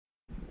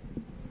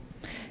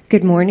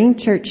Good morning,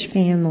 church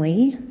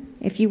family.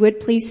 If you would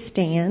please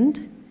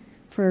stand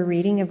for a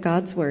reading of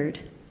God's Word.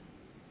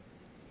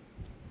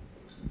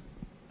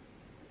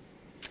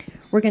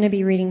 We're going to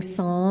be reading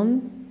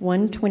Psalm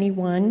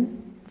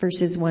 121,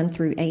 verses 1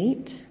 through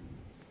 8.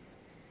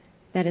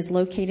 That is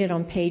located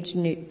on page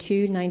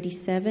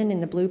 297 in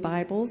the blue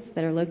Bibles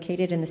that are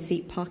located in the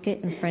seat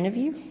pocket in front of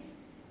you.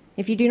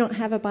 If you do not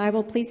have a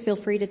Bible, please feel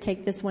free to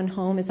take this one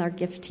home as our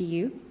gift to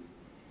you.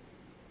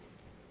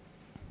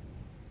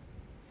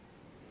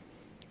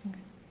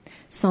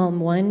 Psalm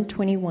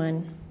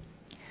 121,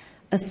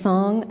 a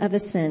song of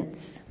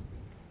ascents.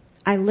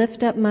 I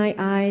lift up my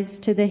eyes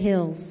to the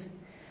hills.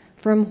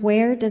 From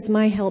where does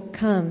my help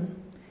come?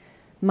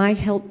 My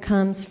help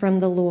comes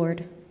from the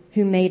Lord,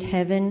 who made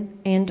heaven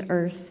and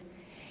earth.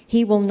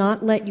 He will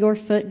not let your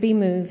foot be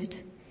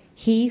moved.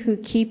 He who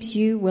keeps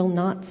you will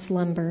not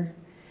slumber.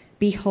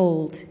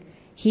 Behold,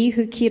 he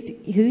who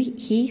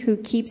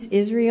keeps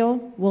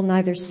Israel will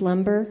neither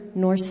slumber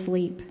nor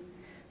sleep.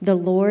 The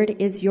Lord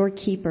is your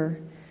keeper.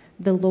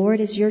 The Lord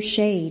is your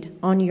shade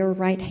on your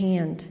right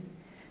hand.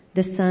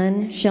 The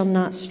sun shall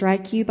not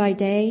strike you by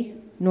day,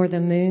 nor the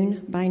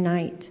moon by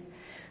night.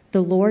 The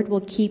Lord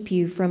will keep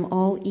you from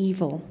all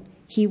evil.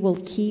 He will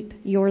keep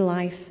your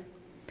life.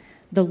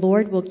 The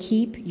Lord will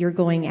keep your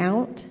going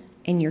out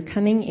and your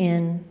coming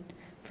in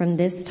from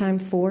this time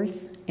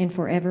forth and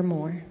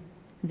forevermore.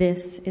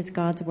 This is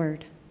God's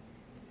word.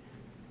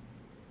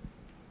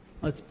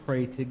 Let's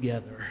pray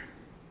together.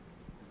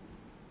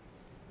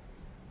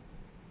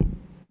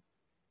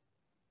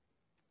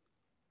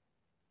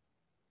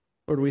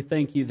 Lord, we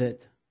thank you that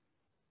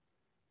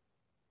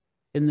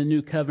in the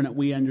new covenant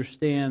we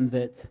understand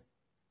that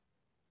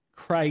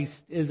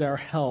Christ is our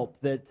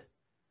help, that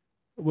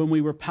when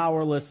we were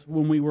powerless,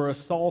 when we were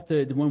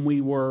assaulted, when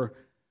we were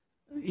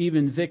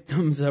even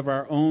victims of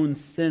our own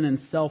sin and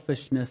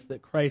selfishness,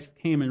 that Christ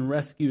came and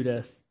rescued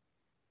us.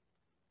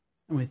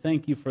 And we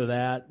thank you for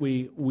that.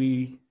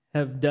 We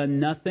have done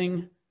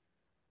nothing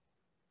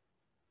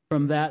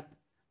from the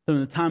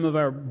time of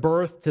our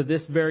birth to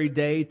this very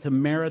day to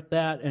merit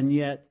that, and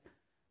yet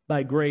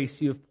by grace,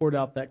 you have poured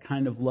out that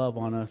kind of love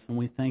on us, and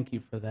we thank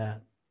you for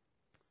that.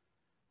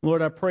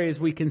 Lord, I pray as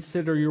we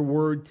consider your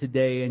word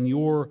today and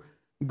your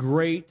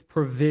great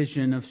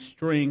provision of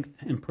strength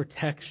and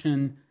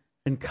protection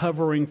and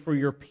covering for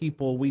your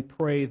people, we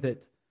pray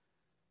that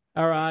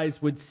our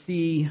eyes would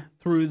see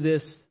through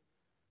this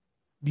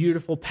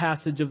beautiful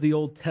passage of the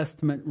Old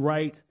Testament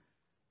right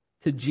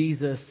to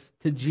Jesus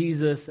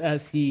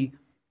as he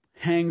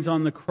hangs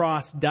on the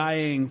cross,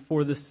 dying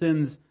for the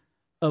sins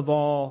of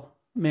all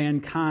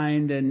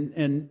mankind,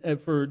 and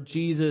for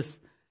Jesus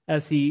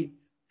as he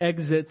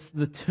exits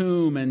the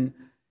tomb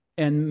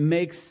and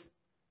makes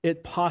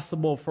it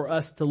possible for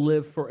us to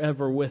live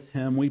forever with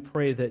him. We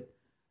pray that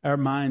our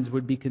minds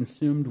would be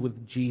consumed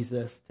with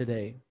Jesus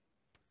today.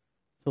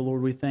 So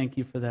Lord, we thank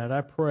you for that. I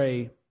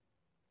pray,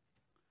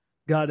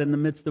 God, in the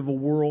midst of a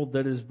world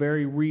that is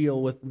very real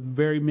with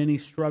very many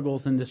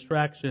struggles and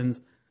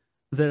distractions,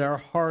 that our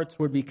hearts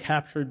would be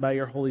captured by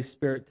your Holy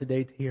Spirit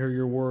today to hear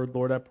your word.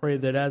 Lord, I pray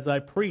that as I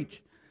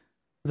preach,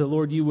 the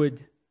Lord, you would,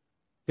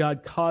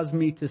 God, cause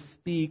me to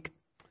speak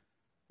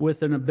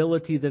with an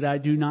ability that I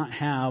do not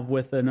have,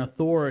 with an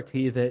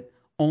authority that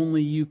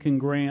only you can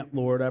grant,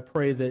 Lord. I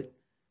pray that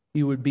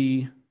you would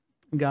be,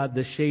 God,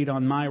 the shade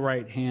on my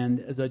right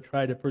hand as I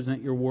try to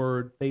present your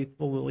word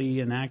faithfully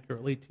and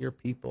accurately to your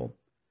people.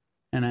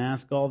 And I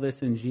ask all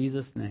this in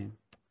Jesus' name.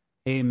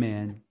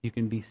 Amen. You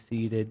can be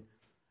seated.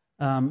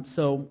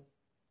 So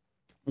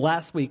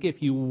last week,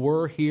 if you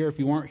were here, if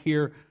you weren't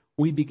here,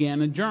 we began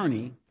a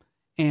journey.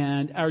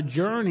 And our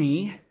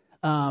journey,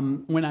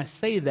 when I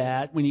say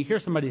that, when you hear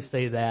somebody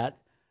say that,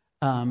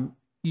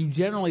 you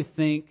generally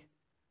think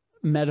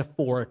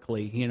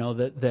metaphorically,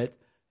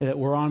 that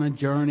we're on a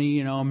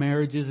journey,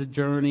 marriage is a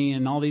journey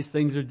and all these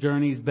things are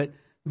journeys. But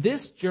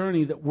this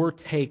journey that we're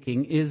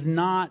taking is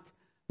not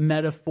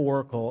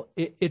metaphorical.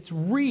 It's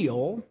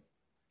real.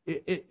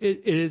 It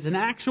is an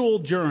actual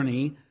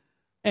journey.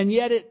 And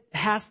yet it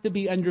has to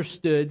be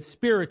understood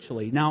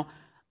spiritually. Now,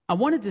 I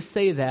wanted to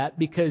say that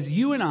because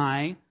you and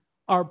I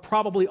are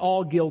probably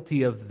all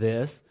guilty of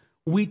this.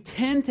 We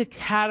tend to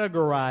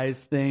categorize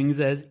things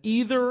as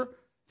either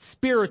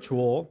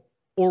spiritual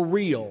or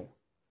real.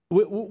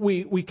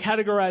 We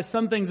categorize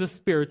some things as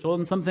spiritual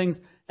and some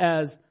things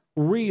as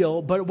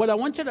real. But what I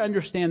want you to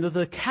understand is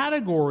the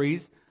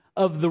categories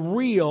of the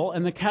real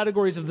and the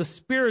categories of the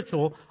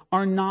spiritual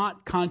are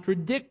not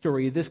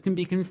contradictory. This can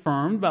be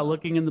confirmed by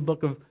looking in the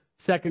book of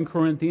 2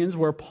 Corinthians,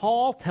 where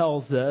Paul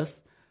tells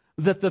us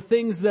that the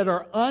things that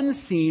are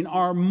unseen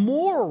are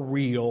more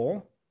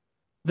real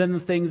than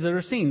the things that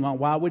are seen. Well,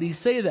 why would he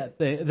say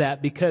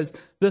that? Because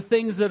the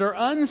things that are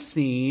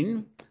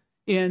unseen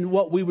in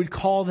what we would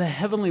call the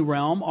heavenly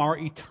realm are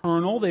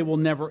eternal. They will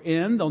never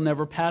end. They'll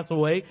never pass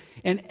away.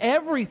 And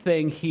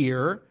everything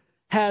here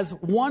has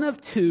one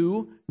of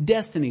two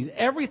destinies.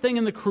 Everything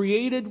in the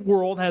created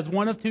world has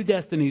one of two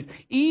destinies.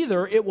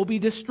 Either it will be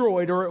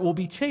destroyed or it will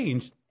be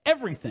changed.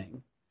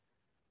 Everything.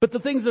 But the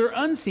things that are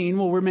unseen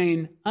will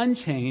remain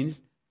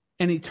unchanged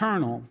and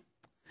eternal.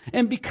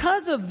 And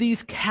because of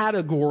these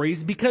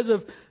categories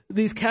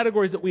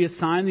that we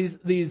assign,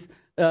 these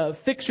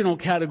fictional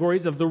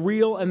categories of the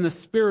real and the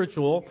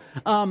spiritual,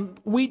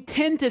 we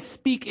tend to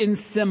speak in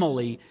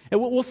simile. And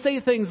we'll say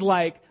things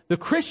like, the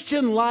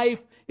Christian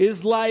life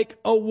is like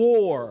a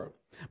war.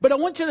 But I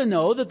want you to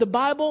know that the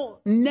Bible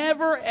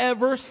never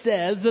ever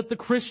says that the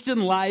Christian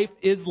life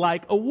is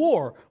like a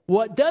war.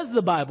 What does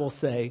the Bible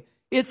say?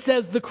 It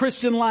says the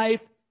Christian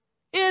life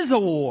is a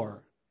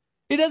war.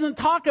 It doesn't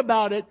talk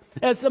about it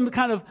as some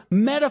kind of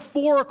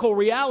metaphorical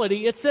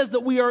reality. It says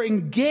that we are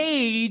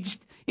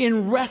engaged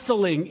in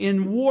wrestling,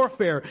 in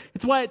warfare.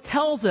 It's why it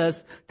tells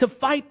us to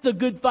fight the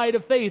good fight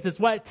of faith. It's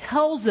why it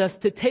tells us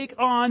to take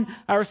on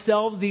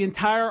ourselves the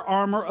entire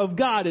armor of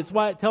God. It's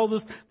why it tells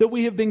us that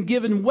we have been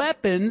given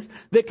weapons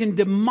that can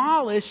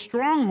demolish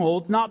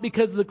strongholds, not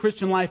because the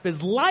Christian life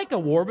is like a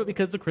war, but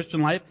because the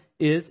Christian life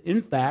is,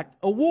 in fact,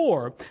 a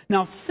war.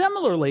 Now,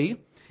 similarly,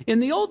 in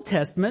the Old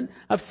Testament,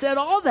 I've said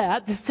all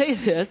that to say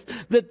this,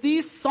 that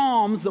these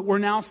Psalms that we're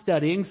now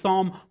studying,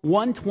 Psalm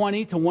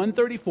 120 to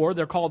 134,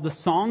 they're called the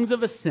Songs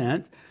of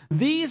Ascents.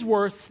 These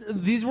were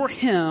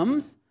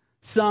hymns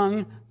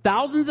sung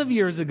thousands of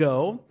years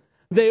ago.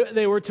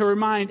 They were to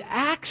remind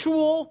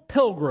actual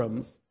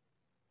pilgrims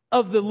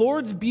of the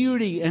Lord's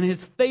beauty and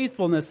His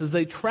faithfulness as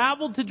they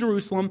traveled to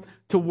Jerusalem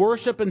to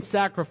worship and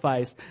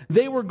sacrifice.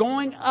 They were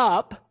going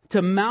up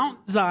to Mount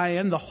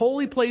Zion, the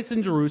holy place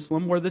in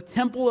Jerusalem, where the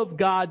temple of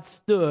God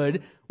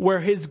stood,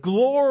 where His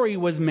glory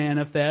was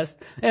manifest,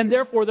 and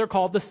therefore they're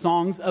called the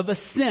Songs of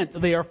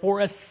Ascent. They are for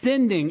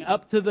ascending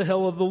up to the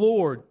hill of the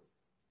Lord.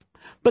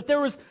 But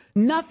there was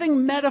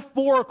nothing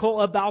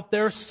metaphorical about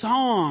their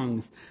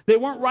songs. They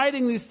weren't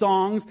writing these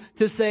songs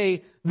to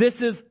say,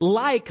 this is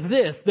like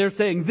this. They're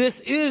saying, this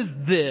is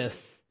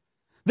this.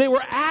 They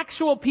were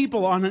actual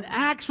people on an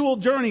actual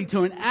journey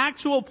to an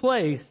actual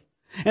place.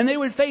 And they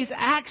would face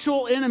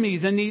actual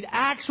enemies and need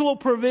actual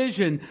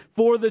provision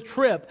for the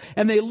trip.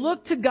 And they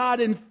looked to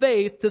God in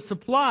faith to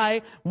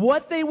supply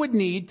what they would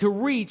need to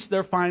reach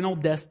their final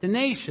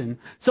destination.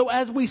 So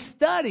as we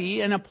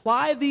study and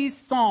apply these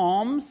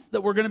Psalms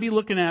that we're going to be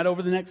looking at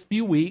over the next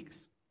few weeks,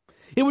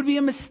 it would be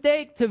a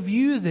mistake to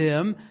view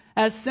them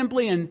as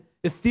simply an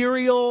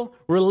ethereal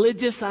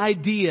religious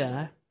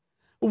idea.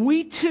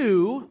 We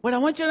too, what I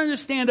want you to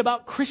understand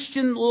about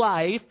Christian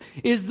life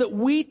is that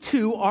we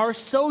too are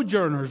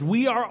sojourners.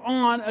 We are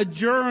on a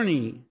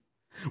journey.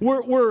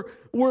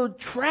 We're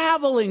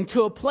traveling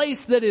to a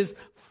place that is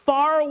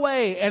far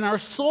away, and our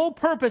sole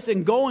purpose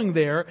in going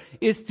there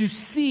is to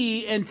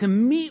see and to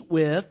meet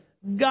with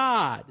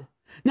God.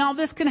 Now,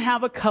 this can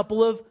have a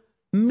couple of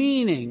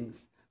meanings.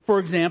 For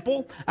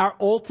example, our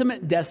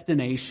ultimate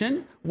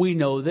destination, we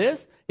know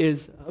this,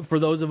 is for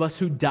those of us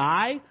who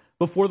die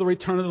before the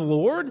return of the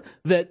Lord,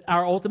 that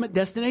our ultimate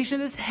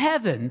destination is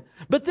heaven.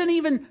 But then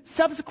even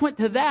subsequent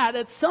to that,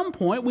 at some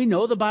point, we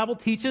know the Bible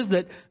teaches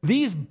that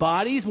these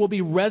bodies will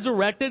be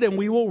resurrected and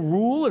we will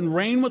rule and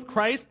reign with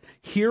Christ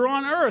here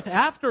on earth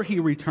after He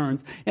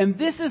returns. And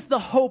this is the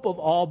hope of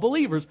all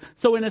believers.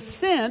 So in a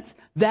sense,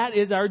 that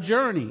is our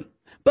journey.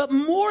 But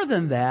more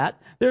than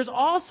that, there's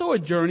also a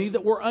journey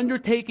that we're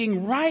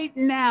undertaking right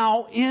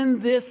now in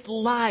this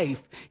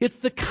life. It's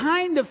the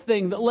kind of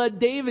thing that led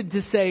David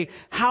to say,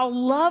 how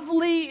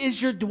lovely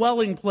is your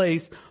dwelling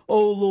place, O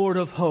Lord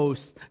of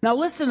hosts. Now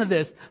listen to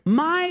this.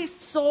 My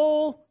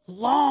soul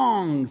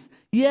longs,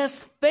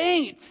 yes,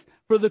 faints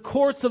for the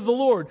courts of the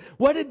Lord.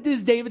 What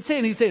is David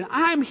saying? He's saying,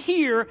 I'm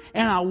here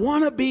and I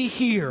want to be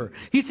here.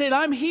 He said,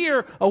 I'm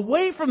here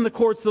away from the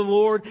courts of the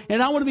Lord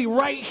and I want to be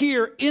right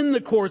here in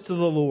the courts of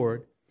the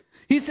Lord.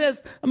 He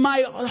says,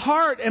 my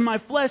heart and my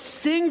flesh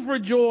sing for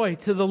joy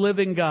to the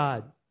living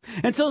God.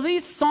 And so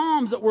these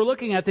Psalms that we're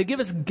looking at, they give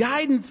us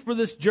guidance for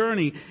this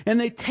journey, and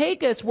they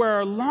take us where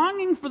our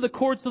longing for the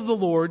courts of the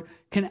Lord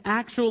can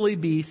actually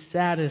be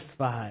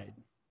satisfied.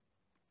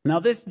 Now,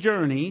 this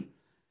journey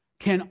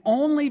can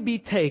only be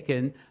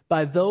taken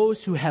by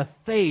those who have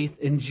faith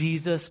in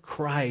Jesus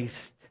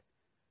Christ.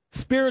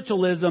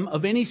 Spiritualism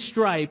of any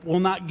stripe will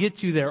not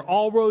get you there.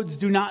 All roads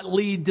do not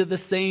lead to the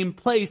same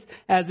place,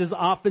 as is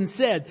often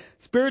said.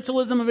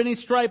 Spiritualism of any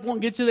stripe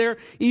won't get you there.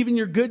 Even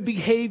your good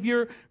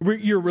behavior,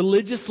 your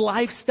religious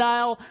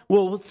lifestyle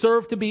will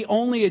serve to be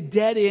only a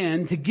dead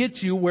end to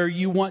get you where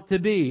you want to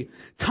be.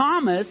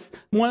 Thomas,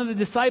 one of the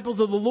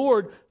disciples of the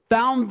Lord,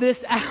 found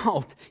this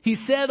out. He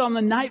said on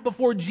the night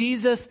before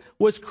Jesus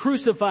was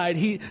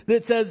crucified,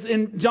 that says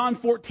in John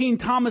 14,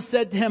 Thomas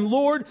said to Him,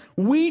 Lord,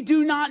 we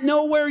do not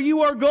know where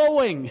you are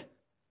going.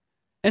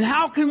 And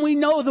how can we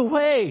know the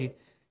way?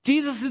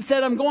 Jesus had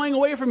said, I'm going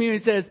away from you. He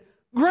says,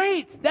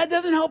 great, that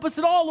doesn't help us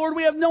at all, Lord.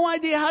 We have no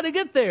idea how to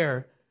get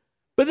there.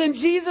 But then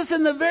Jesus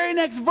in the very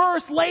next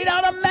verse laid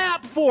out a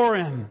map for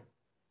him.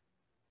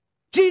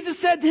 Jesus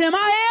said to him,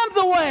 I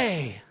am the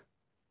way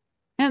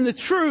and the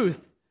truth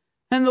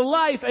and the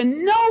life,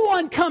 and no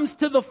one comes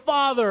to the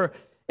Father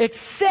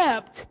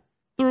except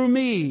through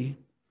me.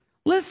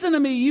 Listen to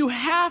me, you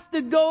have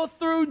to go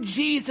through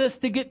Jesus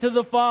to get to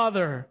the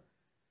Father.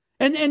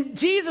 And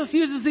Jesus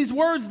uses these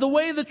words, the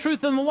way, the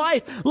truth, and the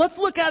life. Let's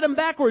look at them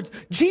backwards.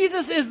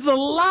 Jesus is the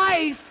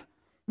life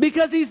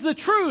because He's the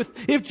truth.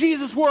 If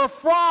Jesus were a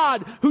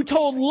fraud who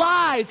told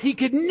lies, He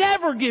could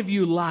never give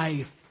you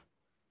life.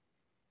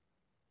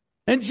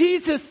 And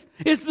Jesus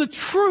is the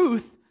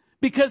truth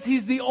because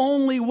He's the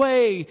only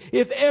way.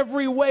 If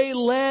every way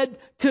led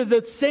to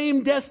the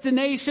same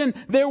destination,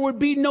 there would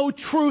be no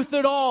truth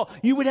at all.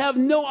 You would have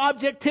no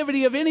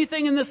objectivity of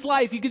anything in this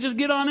life. You could just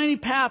get on any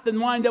path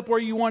and wind up where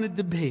you wanted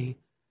to be.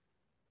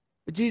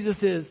 But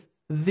Jesus is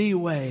the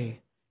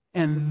way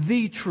and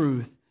the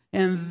truth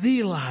and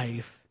the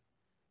life.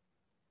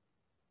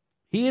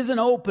 He isn't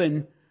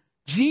open.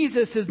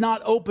 Jesus is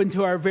not open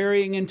to our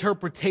varying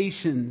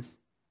interpretations.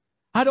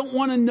 I don't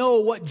want to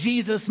know what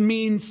Jesus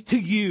means to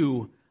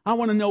you. I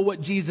want to know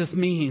what Jesus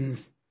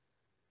means.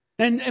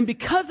 And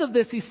because of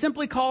this, He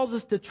simply calls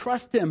us to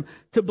trust Him,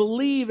 to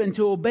believe and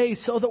to obey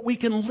so that we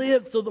can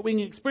live, so that we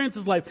can experience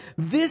His life.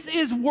 This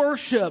is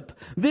worship.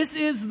 This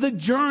is the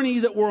journey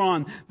that we're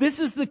on. This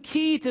is the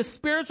key to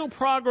spiritual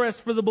progress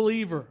for the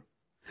believer.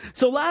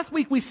 So last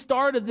week we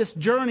started this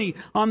journey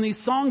on these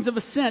songs of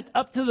ascent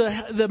up to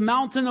the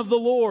mountain of the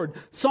Lord.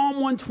 Psalm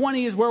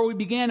 120 is where we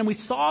began, and we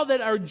saw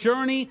that our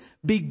journey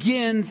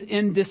begins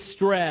in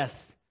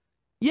distress.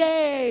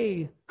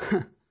 Yay!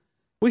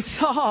 We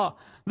saw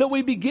that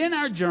we begin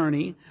our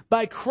journey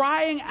by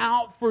crying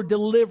out for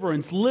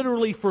deliverance,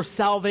 literally for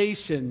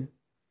salvation.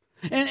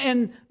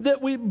 And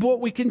that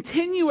we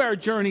continue our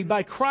journey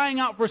by crying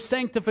out for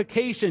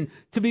sanctification,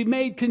 to be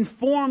made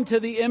conformed to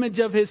the image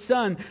of His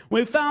Son.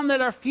 We found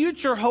that our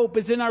future hope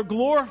is in our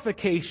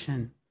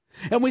glorification.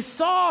 And we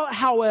saw,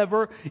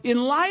 however, in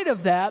light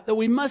of that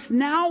we must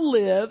now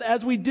live,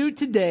 as we do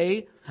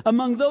today,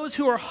 among those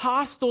who are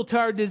hostile to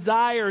our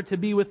desire to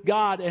be with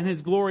God and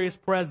His glorious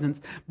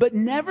presence. But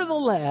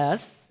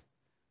nevertheless,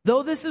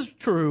 though this is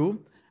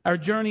true, our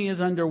journey is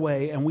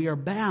underway and we are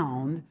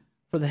bound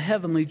for the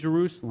heavenly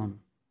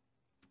Jerusalem.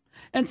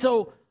 And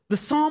so the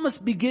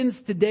psalmist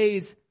begins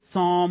today's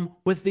psalm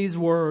with these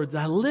words,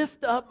 I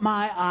lift up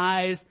my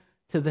eyes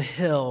to the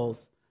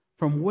hills.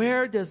 From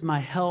where does my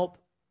help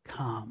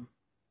come?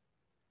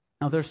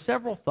 Now there's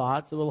several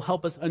thoughts that will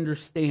help us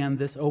understand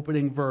this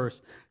opening verse.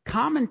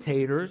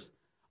 Commentators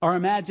are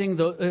imagining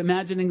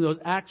those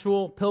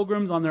actual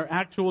pilgrims on their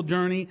actual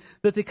journey,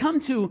 that they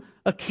come to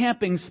a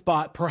camping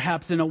spot,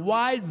 perhaps in a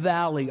wide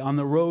valley on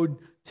the road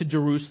to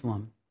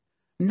Jerusalem.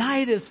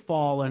 Night has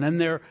fallen and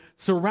they're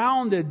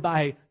surrounded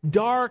by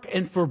dark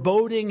and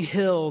foreboding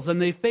hills,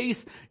 and they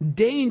face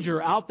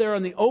danger out there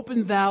in the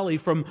open valley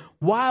from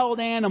wild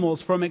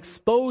animals, from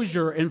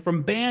exposure, and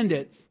from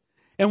bandits.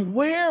 And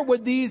where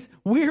would these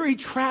weary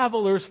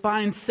travelers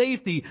find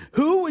safety?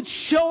 Who would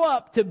show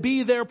up to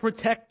be their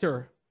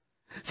protector?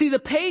 See, the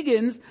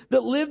pagans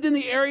that lived in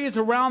the areas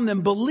around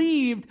them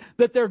believed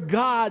that their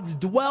gods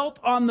dwelt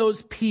on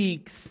those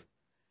peaks.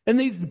 And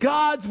these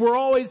gods were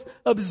always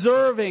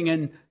observing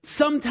and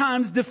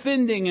sometimes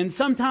defending and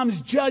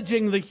sometimes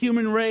judging the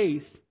human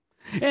race.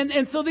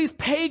 And so these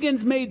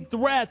pagans made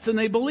threats, and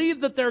they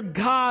believed that their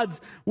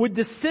gods would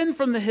descend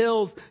from the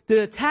hills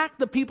to attack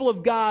the people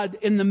of God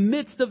in the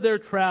midst of their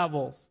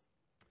travels.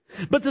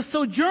 But the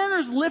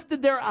sojourners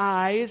lifted their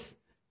eyes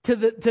to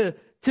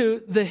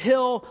the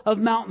hill of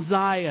Mount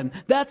Zion.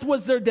 That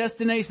was their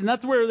destination.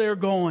 That's where they're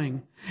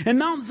going. And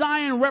Mount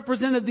Zion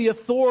represented the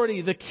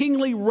authority, the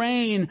kingly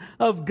reign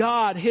of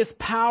God, His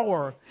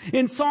power.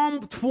 In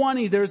Psalm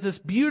 20, there's this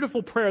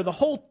beautiful prayer. The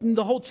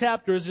whole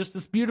chapter is just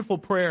this beautiful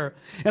prayer.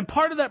 And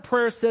part of that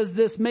prayer says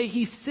this, may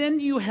He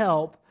send you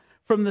help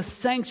from the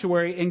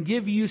sanctuary and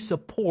give you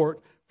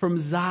support from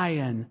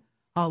Zion.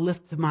 I'll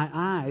lift my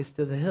eyes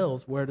to the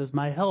hills. Where does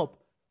my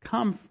help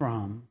come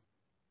from?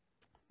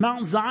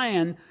 Mount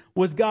Zion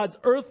was God's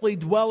earthly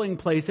dwelling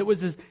place. It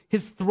was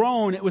his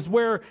throne. It was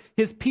where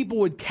His people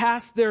would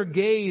cast their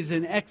gaze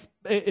in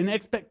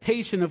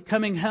expectation of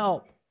coming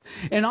help.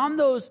 And on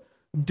those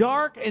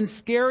dark and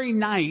scary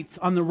nights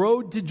on the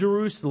road to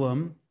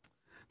Jerusalem,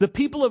 the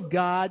people of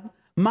God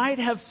might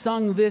have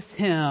sung this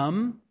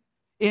hymn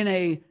in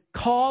a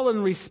call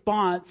and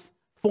response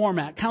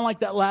format, kind of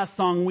like that last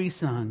song we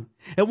sung.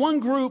 And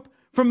one group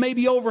from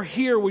maybe over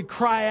here would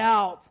cry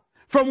out,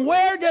 from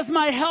where does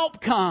my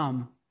help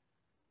come?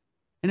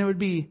 And it would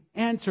be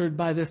answered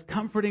by this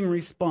comforting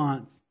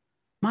response.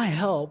 My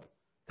help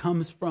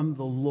comes from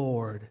the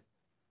Lord,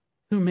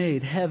 who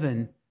made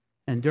heaven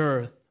and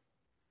earth.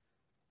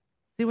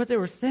 See what they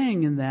were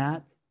saying in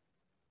that?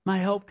 My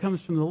help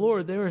comes from the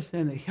Lord. They were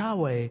saying that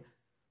Yahweh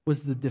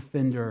was the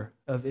defender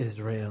of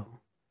Israel.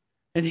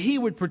 And He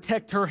would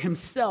protect her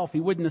Himself.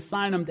 He wouldn't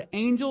assign them to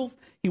angels.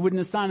 He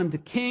wouldn't assign them to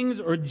kings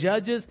or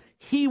judges.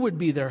 He would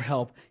be their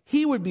help.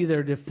 He would be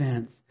their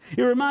defense.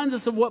 It reminds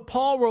us of what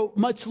Paul wrote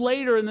much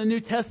later in the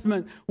New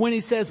Testament when he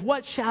says,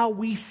 what shall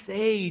we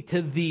say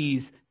to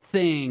these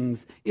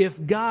things?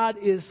 If God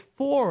is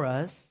for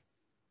us,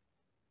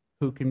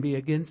 who can be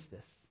against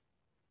us?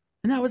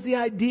 And that was the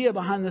idea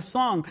behind the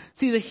song.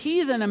 See, the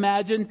heathen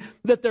imagined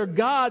that their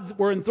gods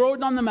were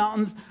enthroned on the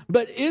mountains,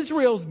 but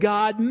Israel's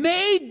God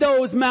made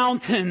those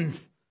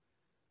mountains.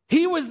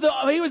 He was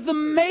the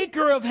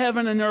maker of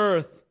heaven and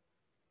earth.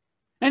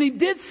 And he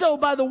did so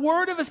by the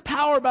word of his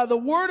power, by the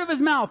word of his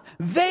mouth.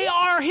 They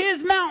are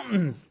his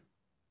mountains.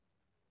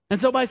 And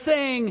so by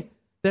saying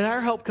that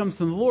our help comes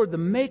from the Lord, the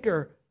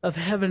maker of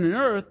heaven and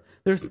earth,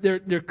 they're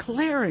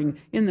declaring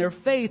in their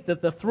faith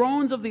that the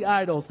thrones of the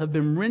idols have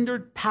been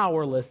rendered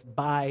powerless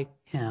by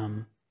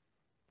him.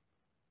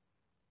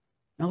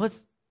 Now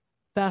let's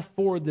fast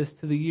forward this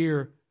to the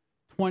year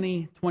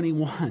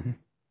 2021.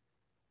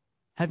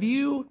 Have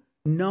you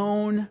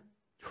known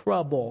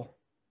trouble?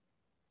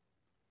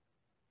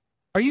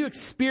 Are you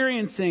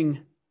experiencing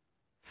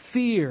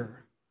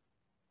fear?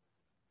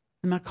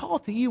 And my call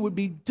to you would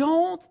be,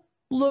 don't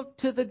look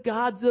to the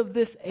gods of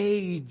this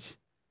age.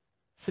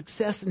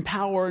 Success and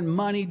power and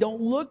money.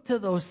 Don't look to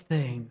those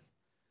things.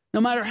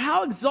 No matter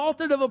how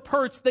exalted of a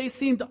perch they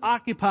seem to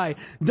occupy.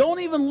 Don't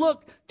even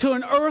look to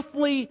an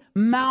earthly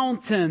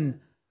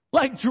mountain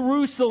like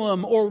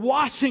Jerusalem or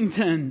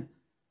Washington,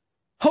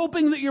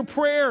 hoping that your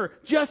prayer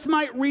just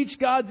might reach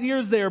God's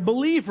ears there.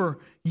 Believer,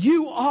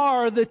 you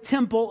are the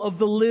temple of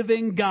the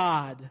living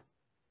God.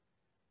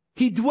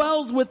 He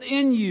dwells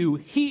within you.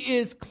 He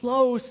is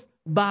close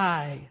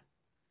by.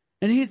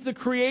 And he's the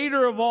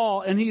creator of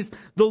all. And he's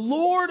the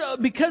Lord,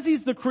 because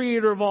he's the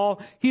creator of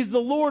all, he's the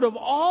Lord of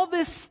all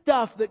this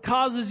stuff that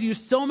causes you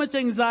so much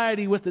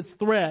anxiety with its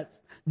threats.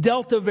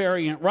 Delta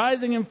variant,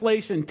 rising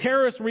inflation,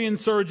 terrorist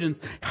reinsurgence,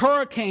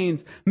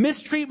 hurricanes,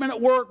 mistreatment at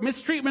work,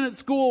 mistreatment at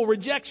school,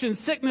 rejection,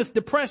 sickness,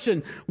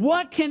 depression.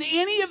 What can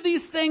any of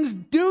these things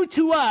do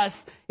to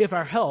us if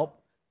our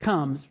help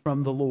comes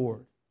from the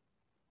Lord?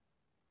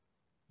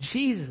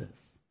 Jesus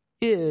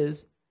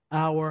is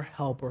our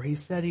helper. He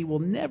said he will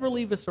never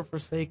leave us or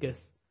forsake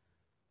us.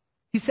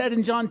 He said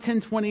in John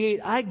 10:28,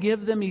 I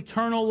give them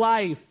eternal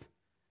life,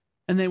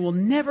 and they will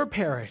never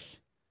perish,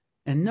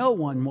 and no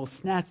one will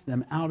snatch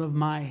them out of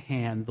my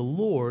hand. The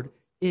Lord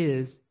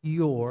is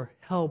your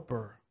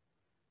helper.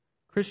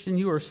 Christian,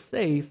 you are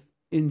safe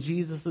in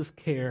Jesus'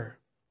 care.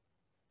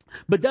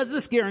 But does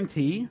this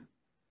guarantee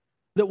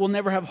that we'll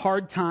never have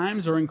hard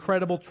times or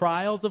incredible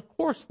trials? Of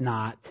course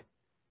not.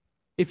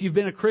 If you've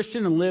been a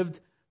Christian and lived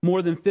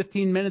more than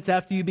 15 minutes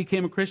after you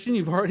became a Christian,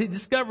 you've already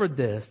discovered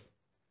this.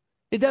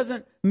 It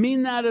doesn't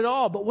mean that at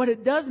all. But what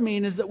it does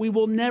mean is that we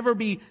will never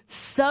be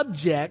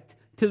subject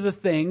to the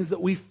things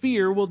that we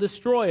fear will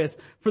destroy us.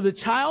 For the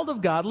child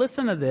of God,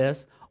 listen to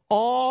this,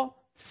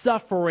 all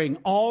suffering,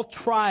 all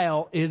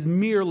trial is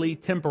merely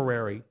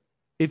temporary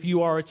if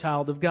you are a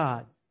child of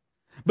God.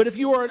 But if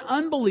you are an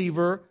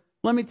unbeliever,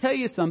 let me tell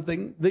you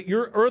something, that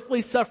your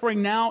earthly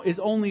suffering now is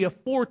only a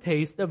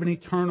foretaste of an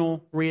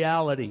eternal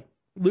reality.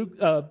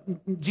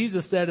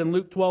 Jesus said in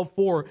Luke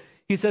 12:4,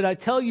 he said, I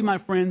tell you, my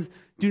friends,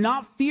 do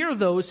not fear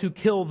those who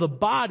kill the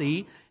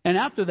body, and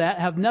after that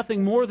have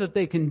nothing more that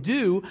they can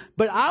do,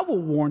 but I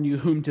will warn you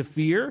whom to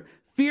fear.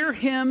 Fear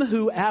him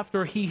who,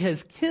 after he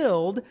has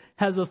killed,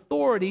 has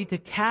authority to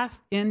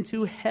cast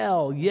into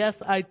hell.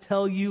 Yes, I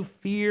tell you,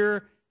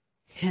 fear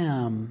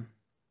him.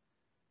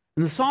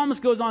 And the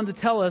psalmist goes on to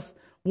tell us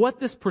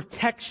what this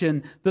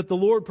protection that the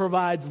Lord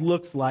provides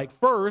looks like.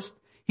 First,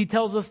 he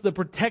tells us the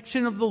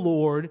protection of the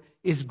Lord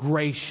is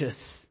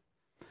gracious.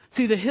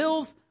 See, the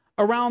hills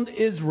around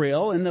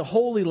Israel and the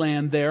Holy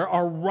Land there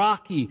are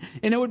rocky.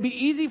 And it would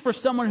be easy for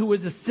someone who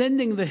was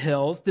ascending the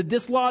hills to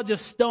dislodge a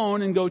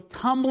stone and go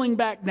tumbling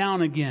back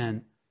down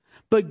again.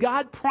 But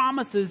God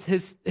promises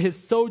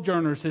his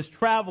sojourners, his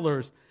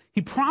travelers,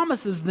 he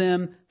promises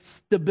them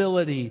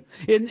stability.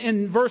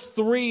 In verse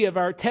 3 of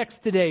our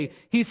text today,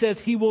 he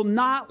says, he will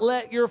not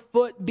let your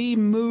foot be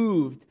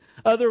moved.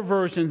 Other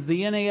versions,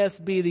 the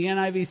NASB, the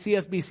NIV,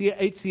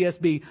 CSB,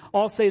 HCSB,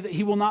 all say that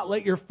he will not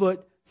let your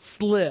foot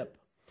slip.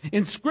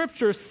 In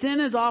Scripture, sin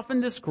is often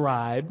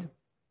described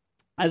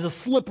as a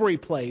slippery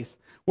place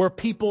where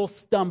people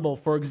stumble.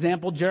 For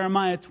example,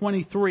 Jeremiah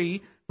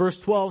 23, verse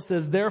 12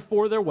 says,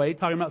 therefore their way,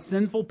 talking about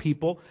sinful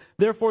people,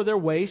 therefore their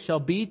way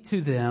shall be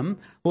to them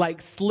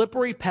like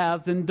slippery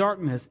paths in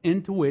darkness,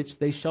 into which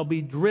they shall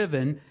be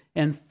driven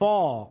and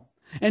fall.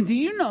 And do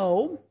you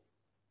know,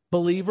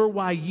 believer,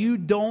 why you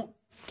don't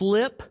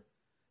slip?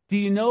 Do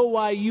you know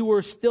why you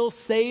were still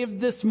saved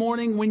this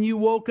morning when you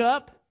woke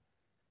up?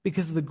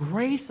 Because the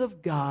grace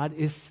of God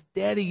is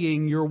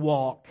steadying your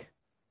walk.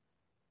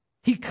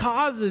 He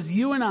causes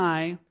you and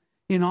I,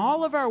 in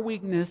all of our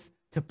weakness,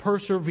 to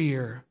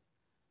persevere.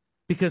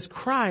 Because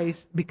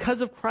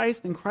of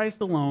Christ and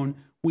Christ alone,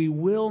 we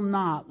will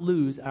not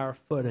lose our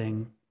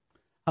footing.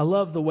 I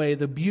love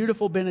the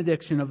beautiful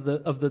benediction of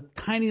the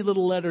tiny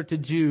little letter to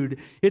Jude.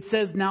 It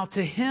says, now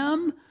to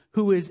him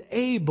who is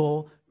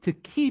able to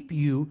keep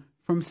you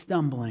from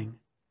stumbling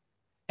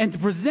and to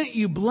present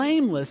you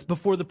blameless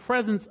before the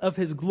presence of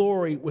his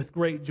glory with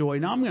great joy.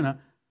 Now I'm going to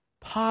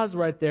pause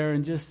right there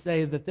and just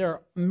say that there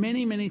are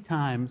many, many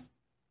times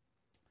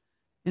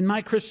in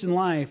my Christian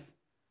life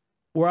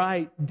where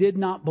I did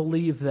not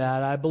believe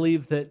that. I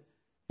believed that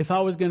if I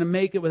was going to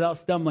make it without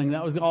stumbling,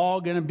 that was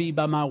all going to be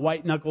by my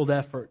white-knuckled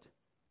effort.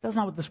 That's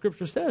not what the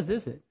Scripture says,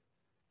 is it?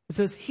 It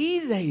says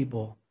he's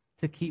able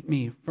to keep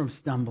me from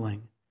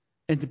stumbling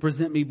and to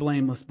present me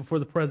blameless before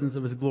the presence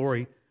of his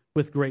glory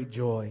with great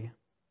joy.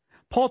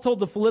 Paul told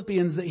the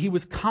Philippians that he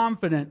was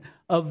confident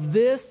of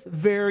this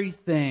very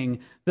thing,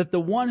 that the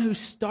one who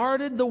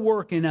started the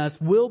work in us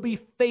will be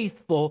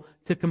faithful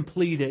to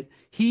complete it.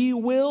 He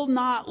will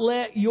not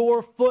let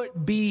your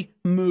foot be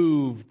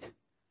moved.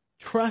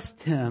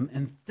 Trust him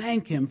and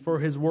thank him for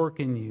his work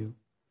in you.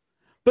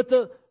 But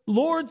the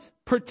Lord's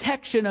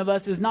protection of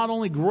us is not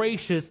only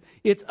gracious,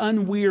 it's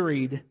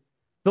unwearied.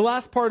 The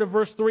last part of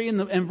verse 3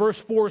 and verse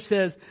 4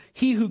 says,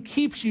 he who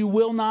keeps you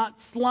will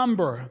not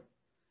slumber.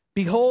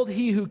 Behold,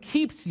 he who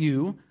keeps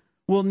Israel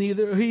will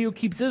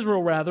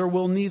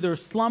neither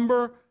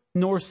slumber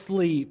nor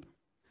sleep.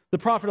 The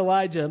prophet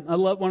Elijah, I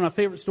love one of my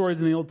favorite stories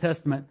in the Old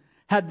Testament,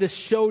 had this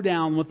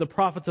showdown with the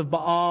prophets of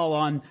Baal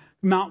on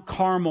Mount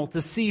Carmel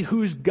to see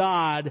whose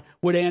God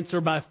would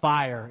answer by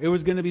fire. It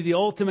was going to be the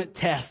ultimate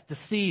test to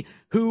see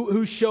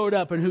who showed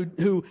up and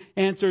who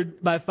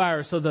answered by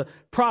fire. So the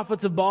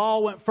prophets of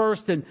Baal went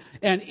first, and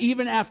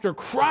even after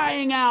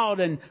crying out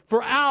and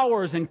for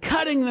hours and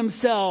cutting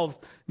themselves,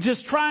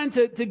 just trying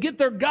to get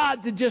their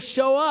God to just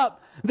show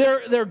up,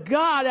 their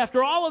God,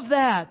 after all of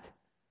that,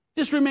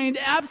 just remained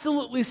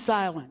absolutely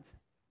silent,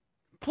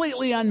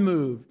 completely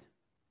unmoved.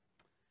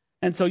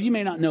 And so you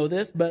may not know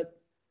this, but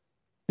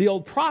the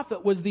old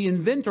prophet was the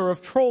inventor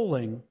of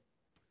trolling.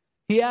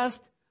 He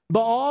asked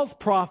Baal's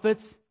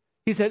prophets,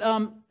 he said,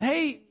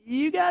 hey,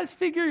 you guys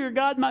figure your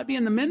God might be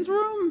in the men's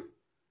room?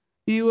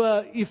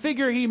 You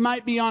figure he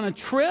might be on a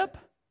trip?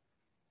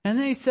 And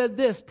then he said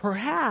this,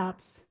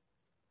 perhaps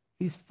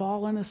he's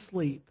fallen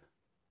asleep.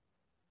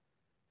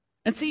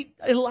 And see,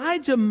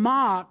 Elijah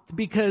mocked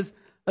because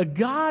a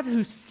God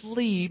who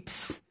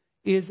sleeps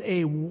is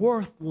a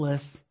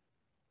worthless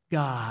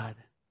God,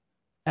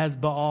 as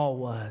Baal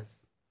was.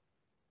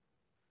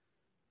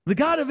 The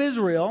God of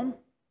Israel,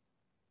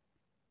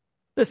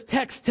 this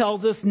text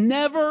tells us,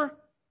 never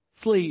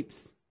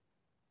sleeps.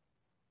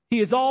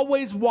 He is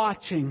always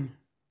watching.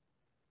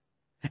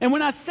 And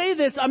when I say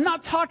this, I'm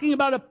not talking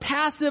about a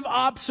passive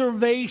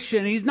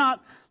observation. He's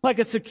not like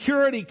a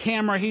security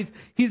camera. He's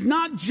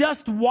not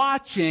just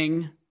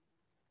watching,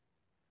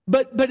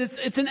 but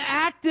it's an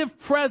active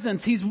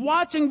presence. He's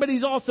watching, but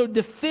he's also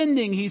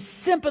defending. He's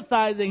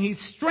sympathizing.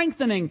 He's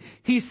strengthening.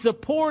 He's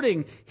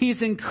supporting.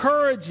 He's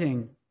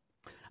encouraging.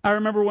 I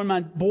remember when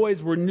my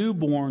boys were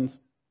newborns,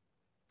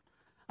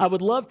 I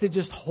would love to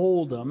just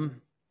hold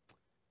them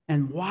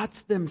and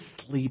watch them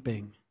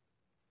sleeping.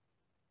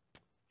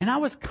 And I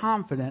was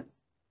confident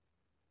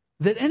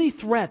that any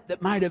threat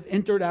that might have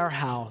entered our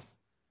house,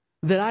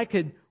 that I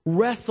could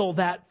wrestle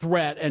that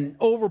threat and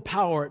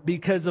overpower it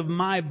because of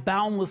my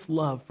boundless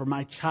love for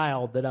my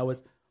child that I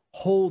was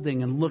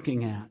holding and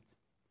looking at.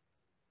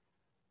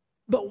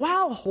 But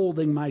while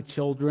holding my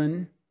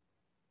children,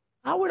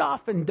 I would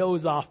often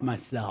doze off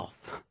myself.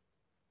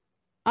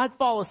 I'd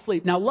fall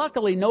asleep. Now,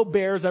 luckily, no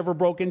bears ever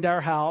broke into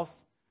our house.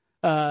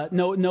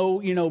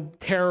 No,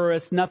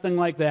 terrorists, nothing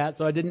like that.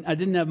 So I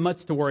didn't have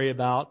much to worry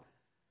about.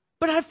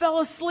 But I fell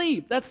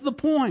asleep. That's the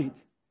point.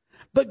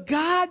 But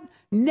God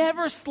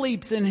never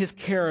sleeps in his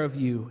care of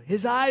you.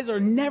 His eyes are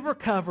never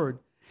covered.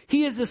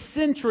 He is a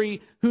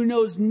sentry who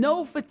knows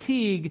no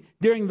fatigue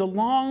during the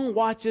long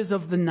watches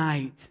of the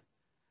night.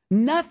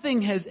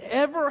 Nothing has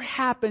ever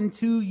happened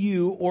to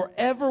you or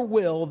ever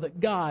will that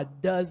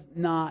God does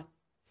not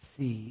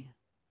see.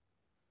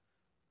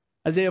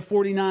 Isaiah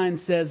 49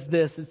 says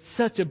this. It's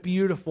such a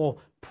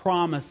beautiful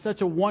promise, such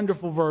a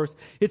wonderful verse.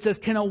 It says,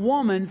 can a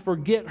woman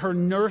forget her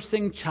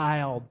nursing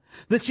child,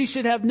 that she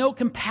should have no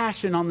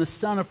compassion on the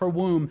son of her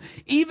womb?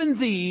 Even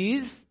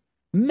these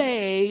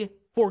may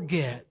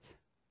forget.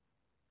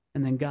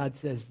 And then God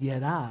says,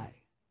 yet I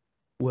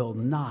will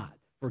not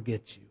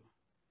forget you.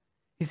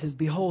 He says,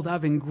 behold,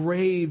 I've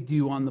engraved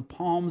you on the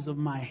palms of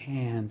my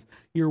hands.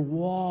 Your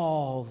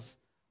walls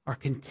are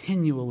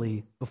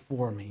continually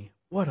before me.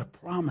 What a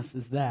promise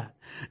is that?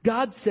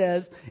 God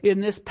says in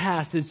this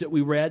passage that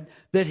we read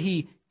that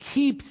he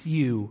keeps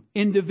you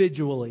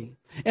individually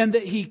and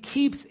that he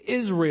keeps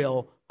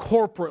Israel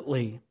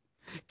corporately.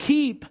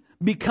 Keep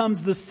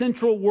becomes the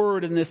central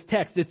word in this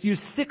text. It's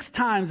used 6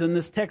 times in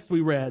this text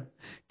we read.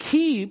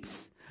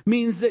 Keeps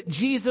means that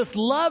Jesus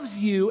loves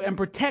you and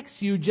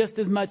protects you just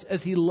as much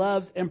as he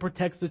loves and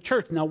protects the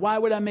church. Now, why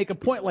would I make a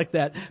point like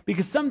that?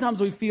 Because sometimes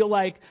we feel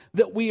like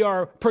that we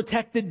are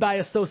protected by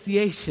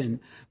association,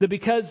 that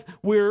because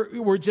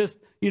we're just,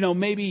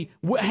 maybe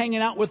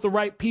hanging out with the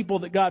right people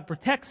that God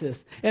protects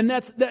us. And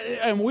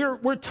and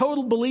we're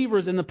total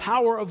believers in the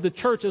power of the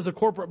church as a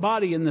corporate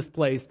body in this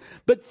place.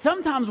 But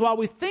sometimes while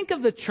we think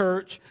of the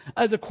church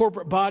as a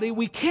corporate body,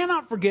 we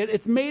cannot forget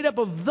it's made up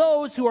of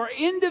those who are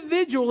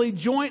individually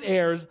joint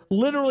heirs,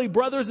 literally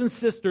brothers and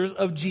sisters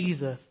of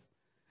Jesus.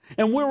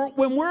 And when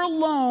we're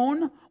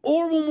alone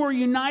or when we're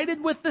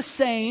united with the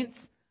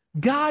saints,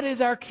 God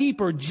is our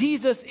keeper.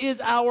 Jesus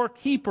is our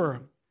keeper.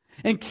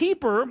 And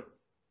keeper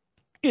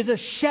is a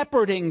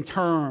shepherding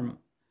term.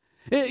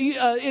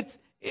 It's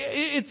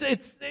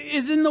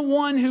is in the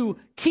one who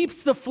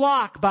keeps the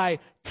flock by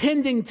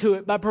tending to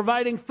it, by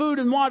providing food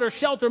and water,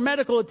 shelter,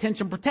 medical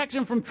attention,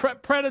 protection from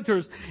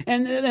predators,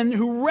 and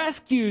who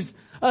rescues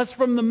us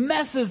from the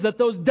messes that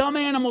those dumb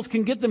animals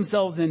can get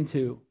themselves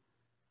into.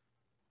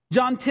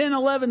 John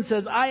 10:11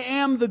 says, I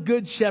am the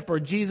good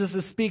shepherd. Jesus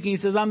is speaking. He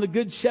says, I'm the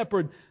good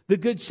shepherd. The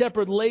good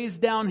shepherd lays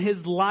down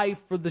his life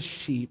for the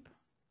sheep.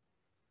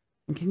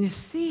 And can you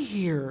see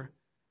here,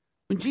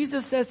 when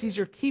Jesus says he's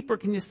your keeper,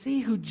 can you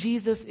see who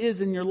Jesus is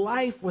in your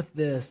life with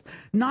this?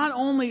 Not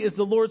only is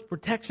the Lord's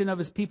protection of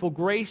his people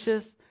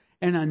gracious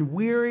and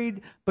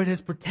unwearied, but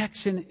his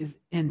protection is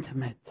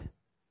intimate. It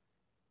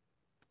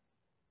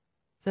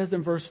says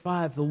in verse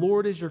 5, the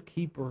Lord is your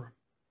keeper.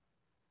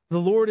 The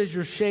Lord is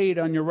your shade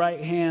on your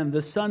right hand.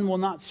 The sun will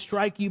not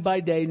strike you by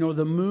day, nor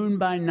the moon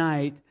by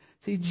night.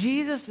 See,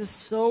 Jesus is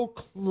so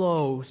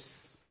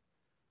close,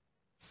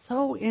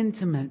 so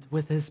intimate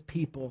with his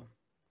people,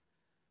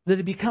 that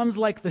it becomes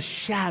like the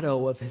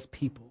shadow of his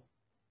people.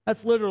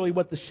 That's literally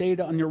what the shade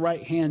on your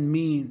right hand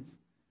means.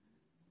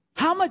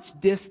 How much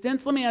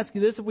distance, let me ask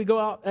you this, if we go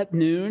out at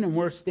noon and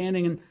we're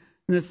standing in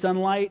the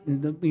sunlight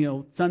and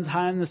the sun's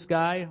high in the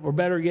sky, or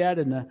better yet,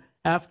 in the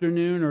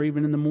afternoon or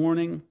even in the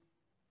morning,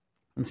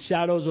 and the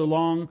shadows are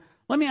long.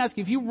 Let me ask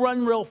you, if you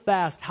run real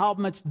fast, how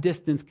much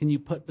distance can you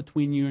put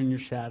between you and your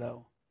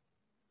shadow?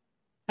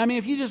 I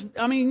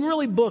mean,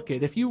 really book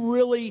it. If you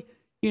really,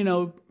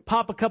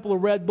 pop a couple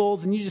of Red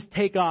Bulls and you just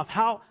take off,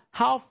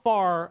 how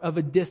far of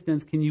a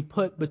distance can you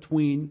put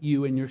between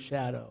you and your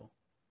shadow?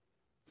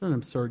 It's an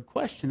absurd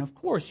question. Of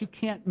course, you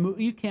can't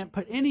move, you can't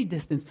put any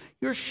distance.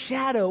 Your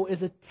shadow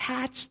is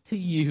attached to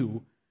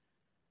you.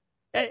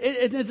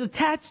 It is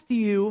attached to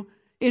you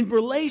in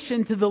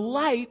relation to the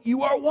light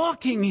you are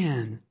walking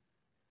in.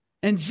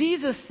 And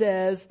Jesus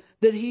says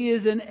that he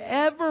is an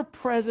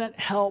ever-present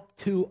help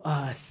to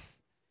us.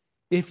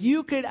 If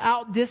you could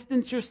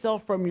outdistance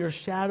yourself from your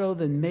shadow,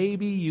 then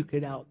maybe you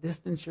could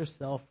outdistance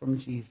yourself from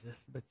Jesus,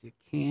 but you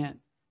can't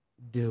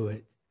do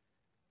it.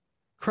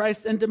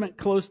 Christ's intimate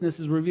closeness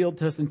is revealed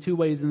to us in two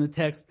ways in the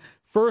text.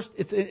 First,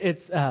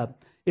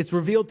 it's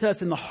revealed to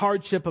us in the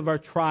hardship of our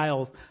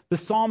trials. The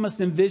psalmist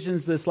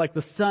envisions this like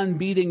the sun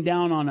beating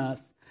down on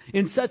us.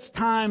 In such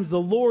times, the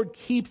Lord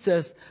keeps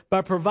us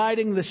by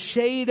providing the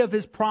shade of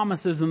his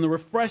promises and the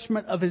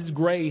refreshment of his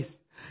grace.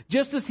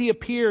 Just as he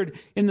appeared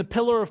in the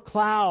pillar of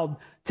cloud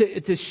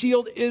to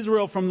shield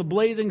Israel from the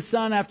blazing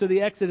sun after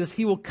the Exodus,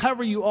 he will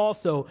cover you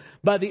also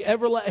by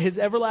his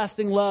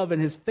everlasting love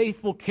and his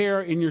faithful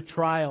care in your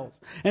trials.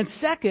 And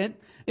second,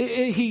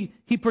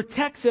 he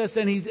protects us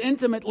and he's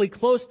intimately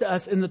close to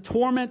us in the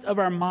torment of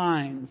our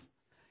minds.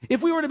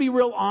 If we were to be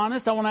real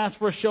honest, I want to ask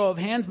for a show of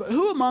hands, but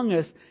who among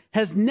us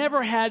has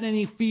never had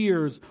any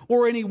fears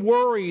or any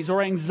worries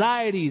or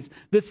anxieties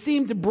that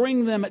seem to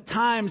bring them at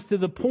times to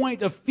the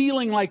point of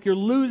feeling like you're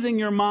losing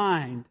your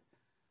mind?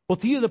 Well,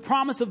 to you, the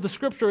promise of the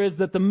scripture is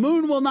that the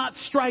moon will not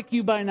strike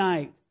you by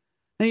night.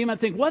 Now you might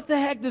think, what the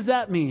heck does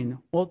that mean?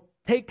 Well,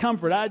 take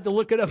comfort. I had to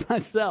look it up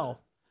myself.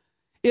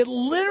 It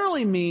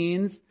literally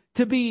means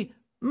to be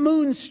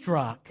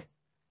moonstruck.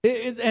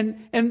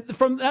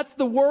 That's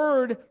the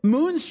word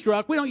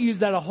moonstruck. We don't use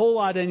that a whole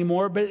lot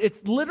anymore, but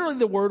it's literally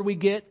the word we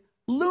get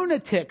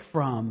lunatic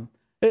from.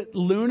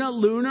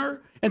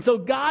 Lunar. And so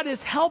God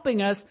is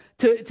helping us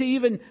to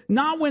even,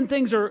 not when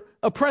things are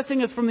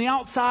oppressing us from the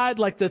outside,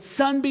 like the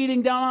sun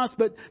beating down on us,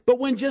 but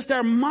when just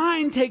our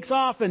mind takes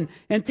off and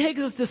takes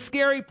us to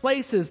scary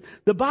places.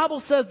 The Bible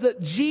says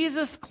that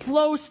Jesus'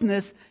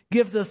 closeness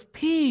gives us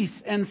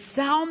peace and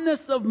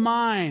soundness of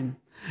mind.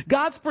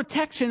 God's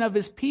protection of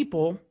his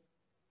people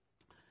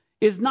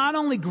is not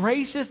only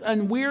gracious,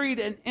 unwearied,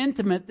 and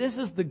intimate. This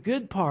is the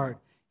good part.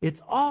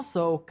 It's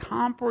also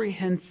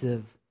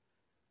comprehensive.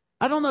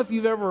 I don't know if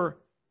you've ever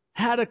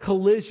had a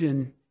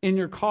collision in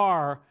your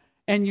car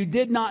and you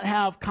did not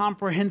have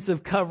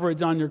comprehensive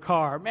coverage on your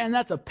car. Man,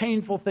 that's a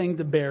painful thing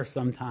to bear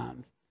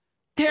sometimes.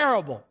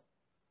 Terrible.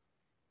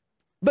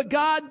 But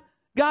God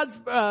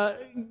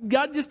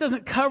just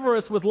doesn't cover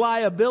us with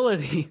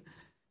liability.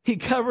 He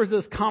covers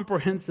us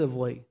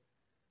comprehensively.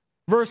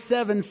 Verse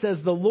 7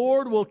 says, the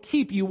Lord will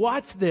keep you,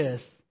 watch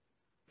this,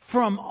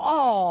 from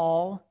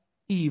all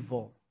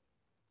evil.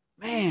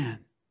 Man,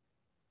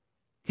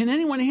 can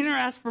anyone here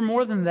ask for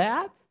more than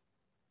that?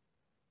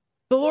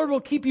 The Lord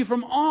will keep you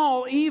from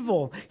all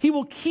evil. He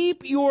will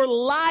keep your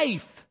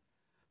life.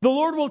 The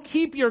Lord will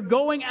keep your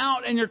going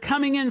out and your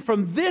coming in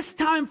from this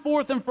time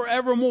forth and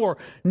forevermore.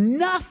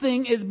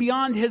 Nothing is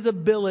beyond his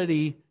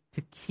ability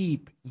to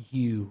keep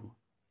you.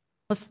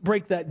 Let's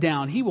break that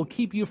down. He will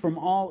keep you from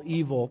all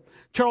evil.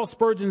 Charles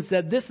Spurgeon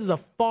said, this is a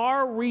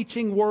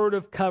far-reaching word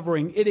of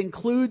covering. It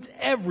includes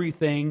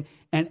everything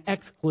and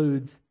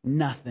excludes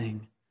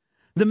nothing.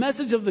 The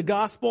message of the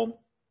gospel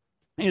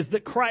is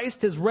that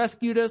Christ has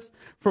rescued us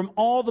from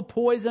all the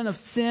poison of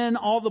sin,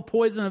 all the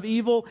poison of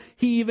evil.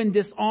 He even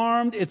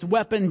disarmed its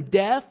weapon,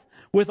 death,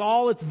 with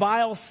all its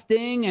vile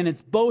sting and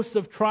its boasts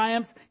of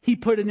triumphs. He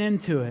put an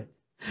end to it.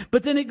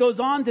 But then it goes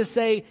on to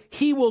say,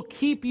 he will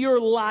keep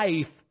your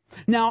life.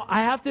 Now,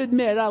 I have to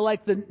admit, I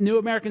like the New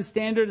American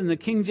Standard and the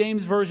King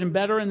James Version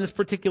better in this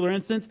particular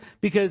instance,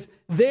 because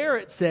there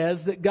it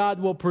says that God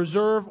will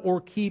preserve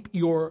or keep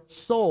your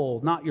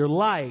soul, not your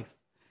life.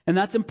 And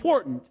that's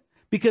important,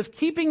 because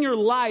keeping your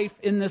life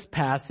in this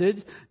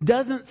passage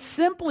doesn't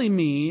simply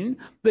mean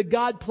that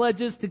God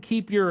pledges to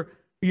keep your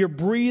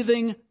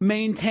breathing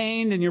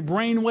maintained and your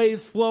brain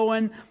waves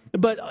flowing,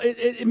 but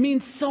it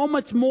means so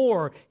much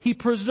more. He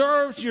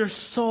preserves your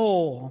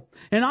soul.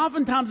 And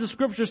oftentimes the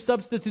scripture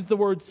substitutes the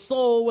word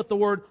soul with the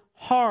word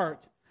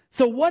heart.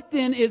 So what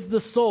then is the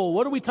soul?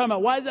 What are we talking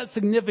about? Why is that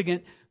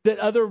significant that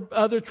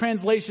other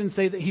translations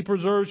say that he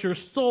preserves your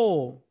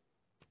soul?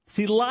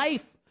 See,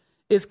 life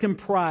is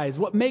comprised.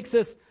 What makes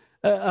us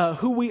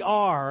who we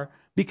are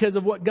because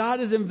of what God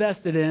has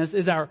invested in us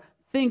is our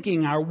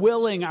thinking, our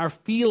willing, our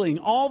feeling.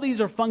 All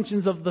these are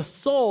functions of the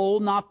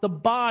soul, not the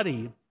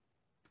body.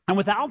 And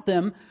without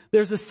them,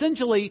 there's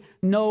essentially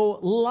no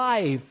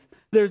life.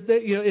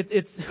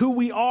 It's who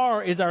we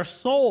are is our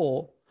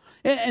soul.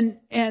 And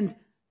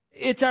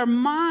it's our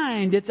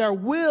mind, it's our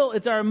will,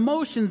 it's our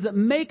emotions that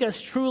make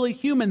us truly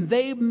human.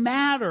 They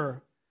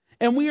matter.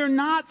 And we are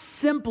not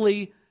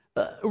simply,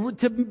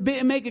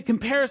 make a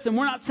comparison,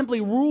 we're not simply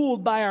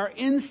ruled by our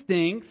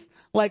instincts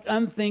like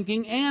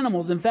unthinking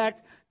animals. In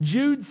fact,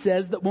 Jude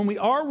says that when we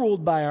are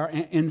ruled by our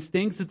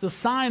instincts, it's a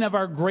sign of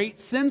our great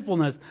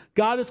sinfulness.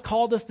 God has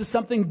called us to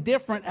something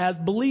different as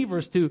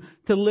believers, to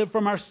live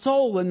from our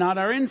soul and not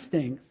our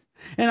instincts.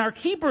 And our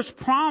keeper's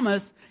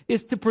promise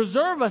is to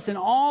preserve us in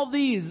all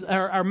these,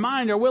 our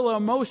mind, our will, our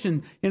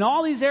emotion, in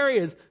all these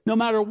areas, no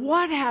matter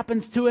what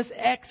happens to us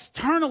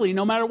externally,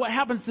 no matter what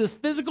happens to this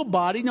physical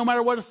body, no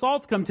matter what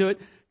assaults come to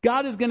it,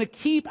 God is going to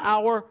keep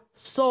our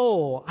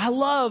soul. I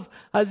love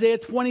Isaiah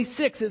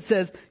 26. It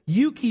says,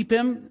 you keep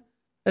him,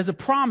 as a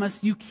promise,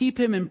 you keep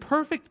him in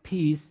perfect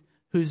peace,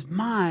 whose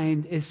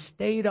mind is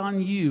stayed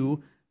on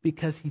you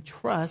because he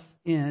trusts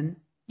in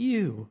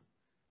you.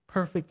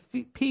 Perfect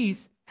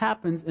peace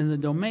happens in the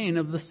domain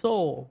of the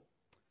soul.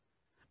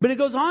 But it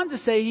goes on to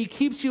say he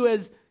keeps you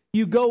as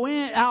you go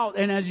in, out,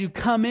 and as you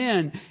come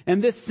in.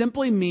 And this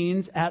simply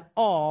means at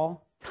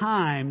all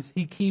times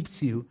he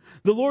keeps you.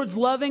 The Lord's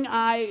loving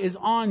eye is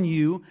on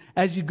you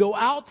as you go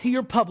out to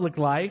your public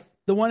life,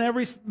 the one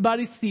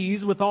everybody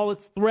sees with all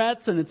its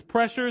threats and its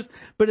pressures,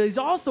 but he's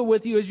also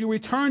with you as you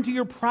return to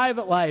your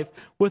private life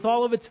with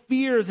all of its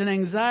fears and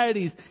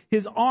anxieties.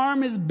 His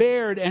arm is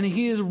bared and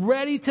he is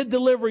ready to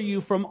deliver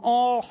you from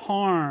all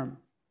harm.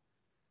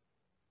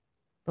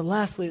 But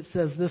lastly, it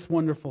says this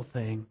wonderful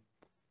thing.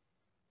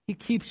 He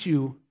keeps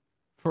you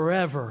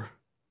forever.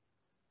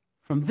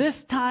 From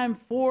this time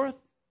forth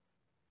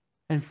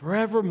and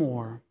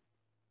forevermore.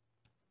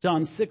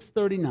 John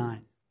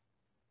 6:39.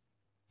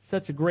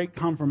 Such a great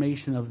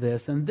confirmation of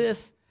this. And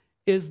this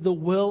is the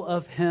will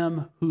of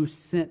him who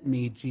sent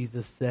me,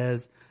 Jesus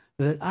says,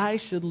 that I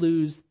should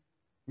lose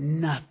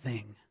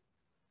nothing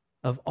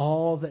of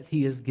all that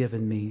he has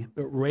given me,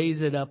 but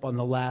raise it up on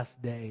the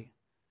last day.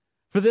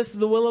 For this is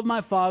the will of my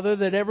Father,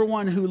 that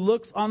everyone who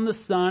looks on the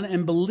Son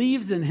and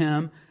believes in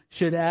him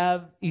should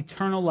have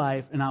eternal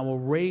life, and I will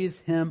raise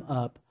him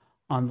up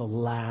on the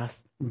last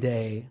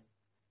day.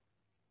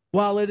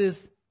 While it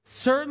is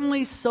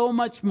certainly so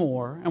much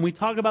more, and we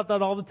talk about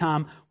that all the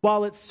time,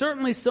 while it's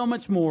certainly so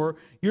much more,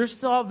 your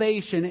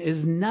salvation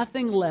is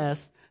nothing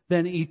less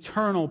than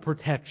eternal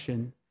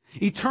protection,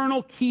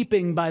 eternal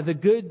keeping by the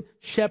Good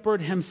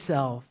Shepherd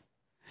himself.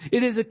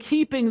 It is a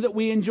keeping that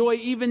we enjoy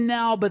even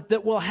now, but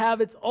that will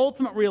have its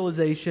ultimate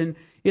realization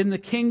in the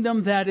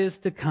kingdom that is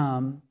to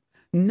come.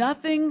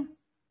 Nothing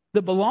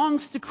that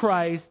belongs to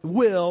Christ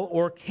will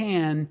or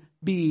can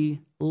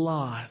be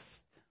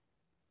lost.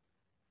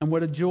 And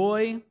what a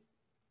joy,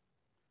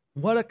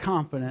 what a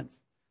confidence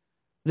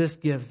this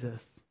gives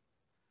us.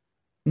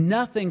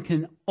 Nothing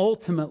can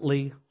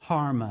ultimately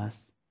harm us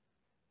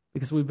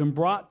because we've been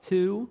brought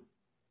to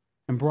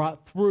and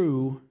brought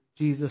through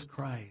Jesus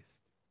Christ.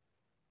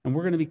 And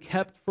we're going to be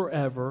kept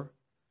forever,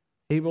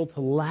 able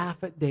to laugh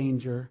at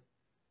danger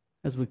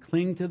as we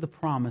cling to the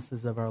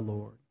promises of our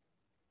Lord.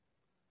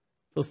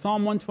 So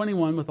Psalm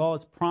 121, with all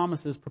its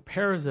promises,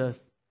 prepares us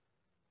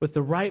with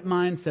the right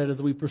mindset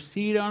as we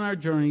proceed on our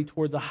journey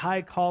toward the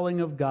high calling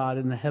of God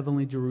in the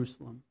heavenly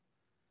Jerusalem.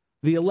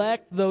 The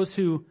elect, those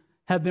who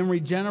have been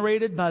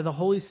regenerated by the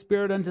Holy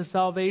Spirit unto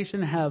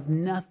salvation, have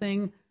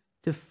nothing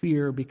to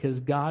fear because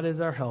God is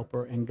our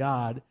helper and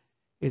God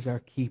is our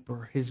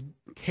keeper. His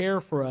care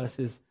for us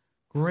is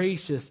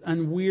gracious,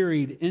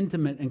 unwearied,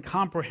 intimate, and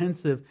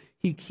comprehensive.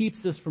 He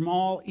keeps us from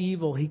all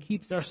evil. He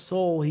keeps our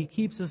soul. He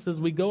keeps us as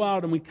we go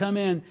out and we come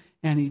in,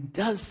 and he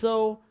does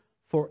so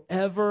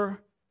forever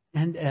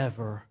and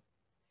ever.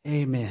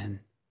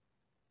 Amen.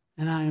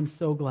 And I am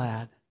so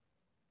glad.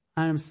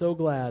 I am so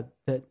glad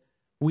that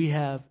we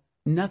have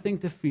nothing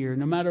to fear.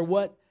 No matter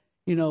what,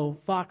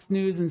 Fox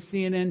News and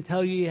CNN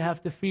tell you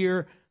have to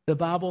fear, the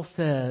Bible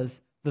says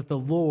that the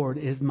Lord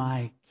is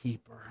my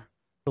keeper.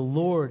 The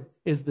Lord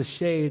is the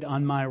shade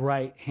on my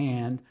right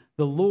hand.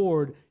 The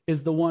Lord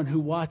is the one who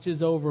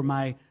watches over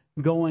my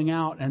going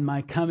out and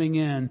my coming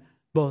in.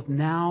 both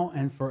now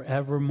and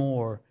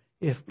forevermore.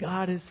 If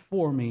God is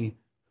for me,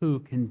 who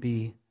can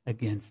be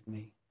against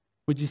me?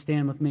 Would you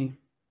stand with me?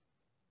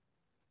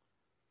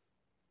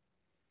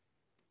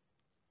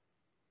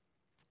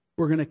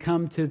 We're going to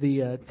come to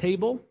the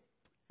table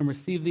and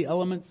receive the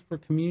elements for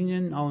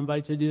communion. I'll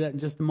invite you to do that in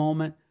just a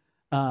moment.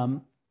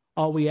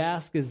 All we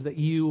ask is that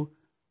you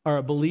are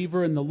a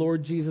believer in the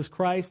Lord Jesus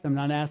Christ. I'm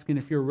not asking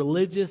if you're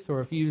religious or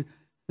if you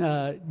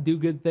do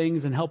good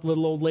things and help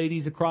little old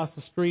ladies across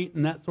the street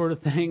and that sort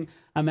of thing.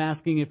 I'm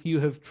asking if you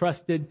have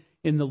trusted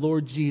in the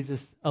Lord Jesus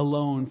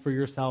alone for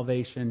your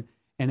salvation.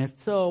 And if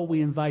so,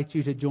 we invite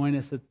you to join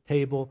us at the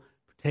table,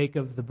 partake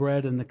of the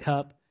bread and the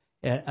cup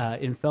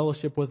in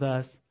fellowship with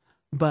us.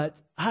 But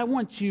I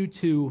want you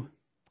to,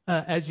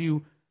 as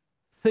you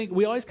think,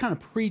 we always kind of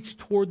preach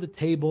toward the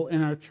table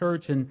in our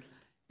church. And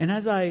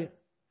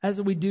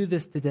as we do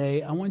this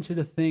today, I want you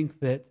to think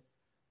that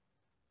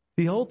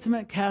the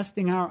ultimate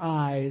casting our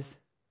eyes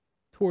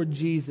toward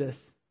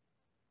Jesus,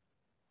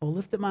 I'll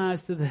lift up my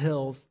eyes to the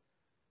hills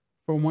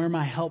from where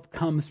my help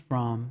comes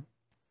from.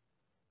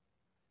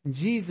 And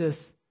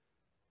Jesus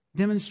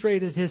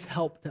demonstrated his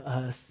help to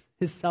us,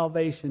 his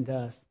salvation to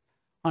us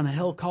on a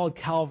hill called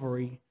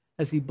Calvary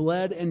as he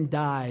bled and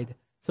died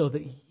so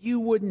that you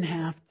wouldn't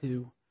have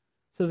to,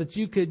 so that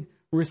you could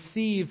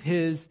receive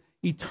his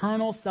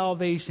eternal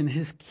salvation,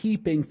 his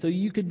keeping, so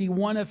you could be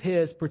one of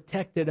his,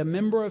 protected, a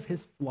member of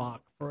his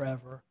flock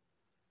forever.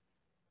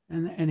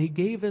 And he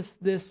gave us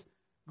this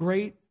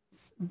great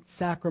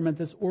sacrament,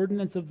 this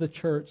ordinance of the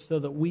church, so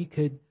that we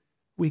could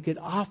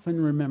often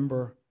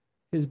remember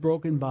his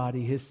broken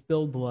body, his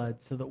spilled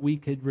blood, so that we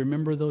could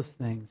remember those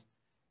things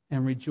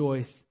and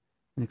rejoice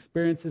and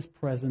experience his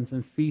presence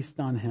and feast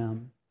on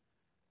him.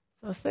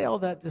 So I say all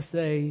that to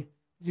say,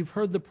 you've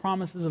heard the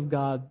promises of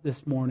God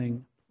this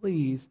morning.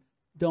 Please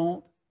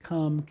don't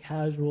come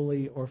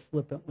casually or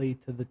flippantly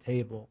to the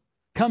table.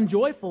 Come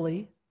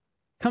joyfully,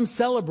 come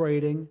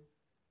celebrating,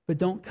 but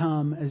don't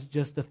come as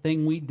just a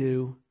thing we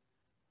do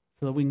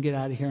so that we can get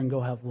out of here and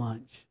go have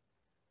lunch.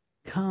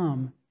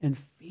 Come and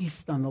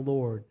feast on the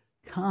Lord.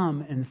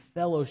 Come and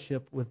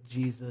fellowship with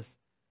Jesus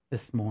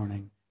this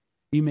morning.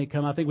 You may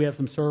come. I think we have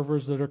some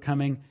servers that are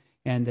coming,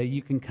 and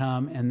you can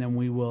come, and then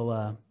we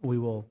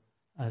will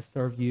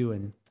serve you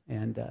and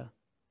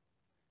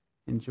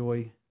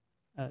enjoy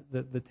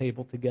the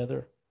table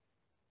together.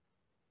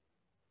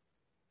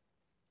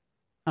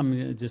 I'm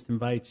going to just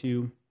invite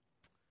you,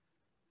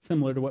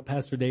 similar to what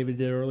Pastor David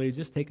did earlier,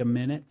 just take a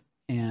minute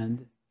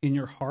and in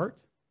your heart,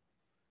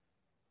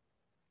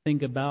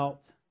 think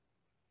about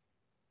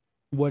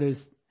what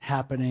is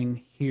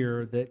happening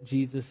here, that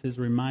Jesus is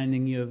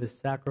reminding you of his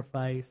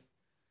sacrifice,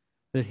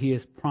 that he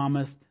has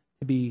promised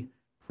to be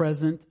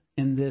present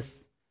in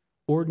this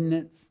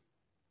ordinance,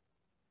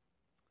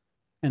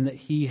 and that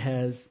he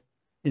has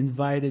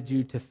invited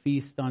you to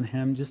feast on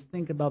him. Just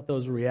think about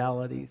those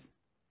realities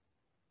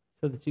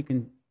so that you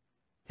can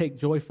take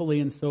joyfully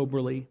and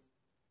soberly.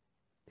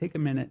 Take a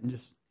minute and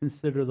just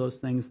consider those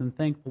things and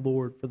thank the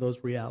Lord for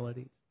those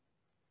realities.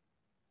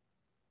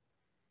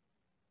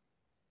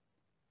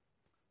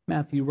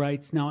 Matthew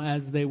writes, "Now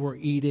as they were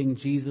eating,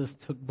 Jesus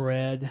took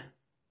bread,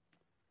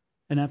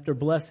 and after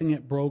blessing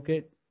it, broke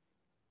it,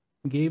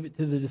 gave it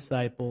to the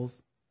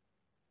disciples,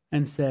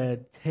 and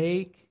said,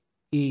 'Take,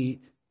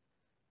 eat,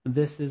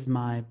 this is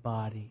my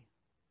body.'"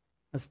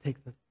 Let's take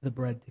the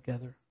bread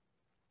together.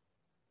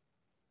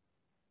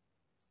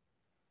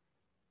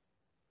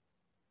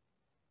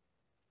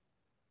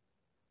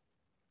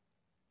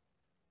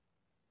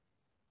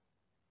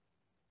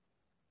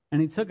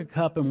 And he took a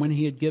cup, and when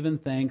he had given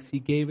thanks, he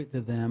gave it to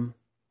them,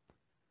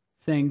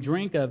 saying,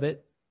 "Drink of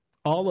it,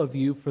 all of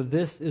you, for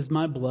this is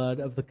my blood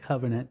of the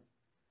covenant,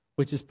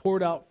 which is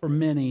poured out for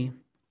many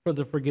for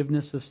the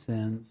forgiveness of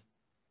sins.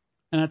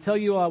 And I tell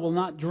you, I will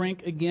not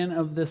drink again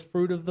of this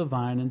fruit of the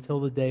vine until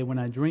the day when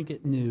I drink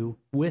it new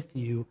with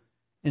you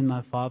in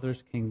my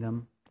Father's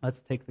kingdom."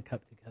 Let's take the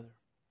cup together.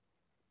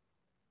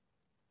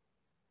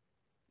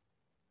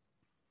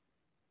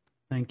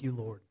 Thank you,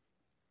 Lord.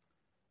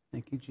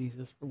 Thank you,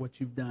 Jesus, for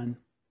what you've done.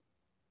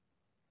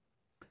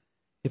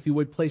 If you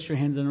would place your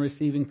hands in a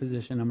receiving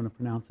position, I'm going to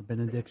pronounce a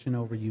benediction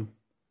over you.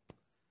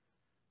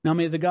 Now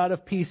may the God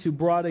of peace, who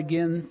brought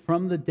again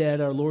from the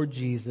dead our Lord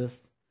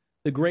Jesus,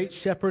 the great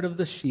shepherd of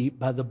the sheep,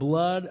 by the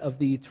blood of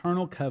the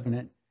eternal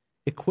covenant,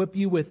 equip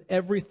you with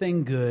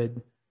everything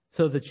good,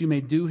 so that you may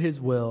do his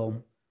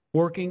will,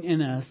 working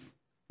in us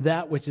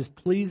that which is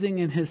pleasing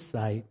in his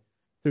sight,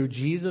 through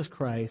Jesus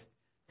Christ.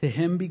 To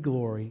him be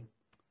glory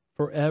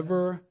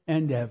forever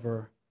and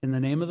ever. In the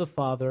name of the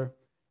Father,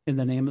 in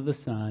the name of the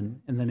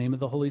Son, in the name of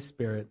the Holy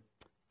Spirit.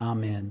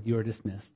 Amen. You are dismissed.